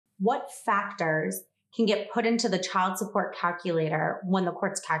what factors can get put into the child support calculator when the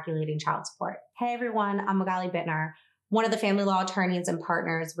court's calculating child support. Hey everyone, I'm Magaly Bittner, one of the family law attorneys and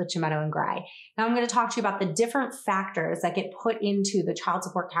partners with Gemetto and Gray. Now I'm going to talk to you about the different factors that get put into the child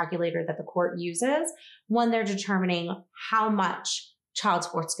support calculator that the court uses when they're determining how much child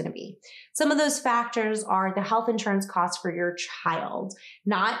support's going to be. Some of those factors are the health insurance cost for your child,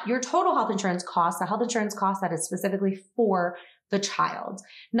 not your total health insurance cost, the health insurance cost that is specifically for the child.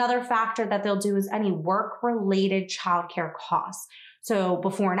 Another factor that they'll do is any work-related childcare costs. So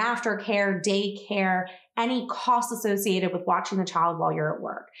before and after care, daycare, any costs associated with watching the child while you're at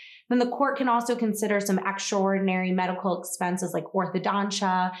work. Then the court can also consider some extraordinary medical expenses like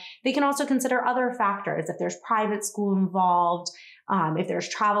orthodontia. They can also consider other factors, if there's private school involved, if there's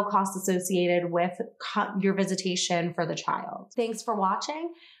travel costs associated with your visitation for the child. Thanks for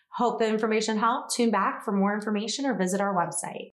watching. Hope the information helped. Tune back for more information or visit our website.